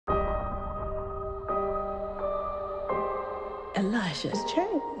Elijah's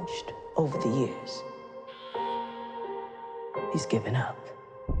changed over the years. He's given up.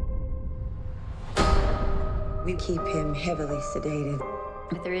 We keep him heavily sedated.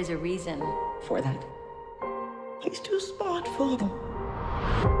 But there is a reason for that. He's too smart for them.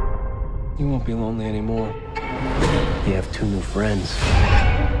 You won't be lonely anymore. You have 2 new friends.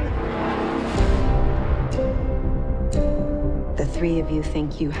 The 3 of you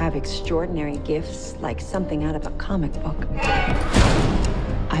think you have extraordinary gifts, like something out of a comic book.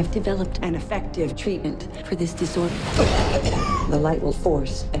 I've developed an effective treatment for this disorder. The light will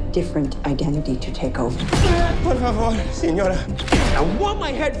force a different identity to take over. Por favor, señora. I want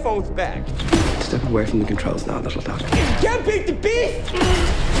my headphones back. Step away from the controls now, little dog. Can't beat the beast!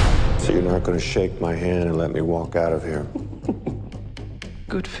 So you're not going to shake my hand and let me walk out of here?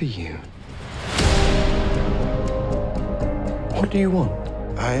 Good for you. What do you want?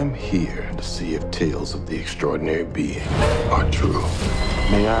 I am here to see if tales of the extraordinary being are true.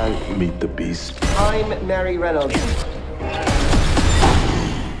 May I meet the beast? I'm Mary Reynolds.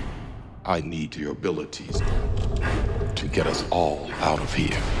 I need your abilities to get us all out of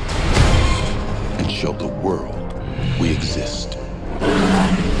here and show the world we exist.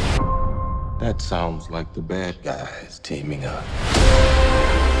 That sounds like the bad guys teaming up.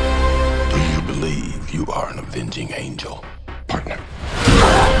 Do you believe you are an avenging angel, partner?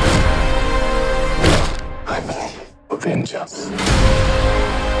 I believe. Avenge us.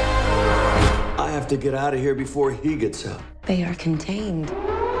 I have to get out of here before he gets out. They are contained.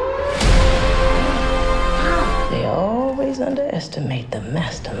 They always underestimate the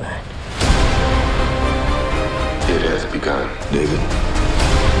mastermind. It has begun, David.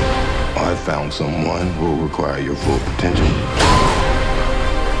 I found someone who will require your full potential.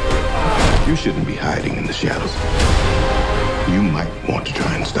 You shouldn't be hiding in the shadows. You might want to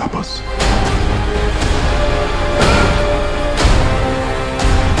try and stop us.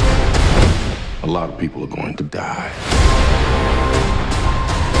 A lot of people are going to die.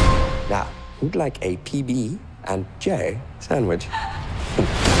 Now, who'd like a PB and J sandwich?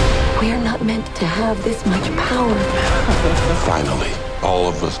 We are not meant to have this much power. Finally, all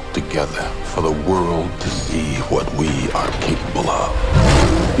of us together for the world to see what we are capable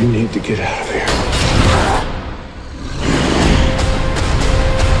of. You need to get out of here.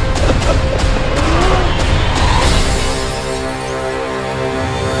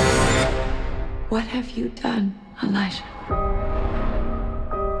 What have you done, Elijah?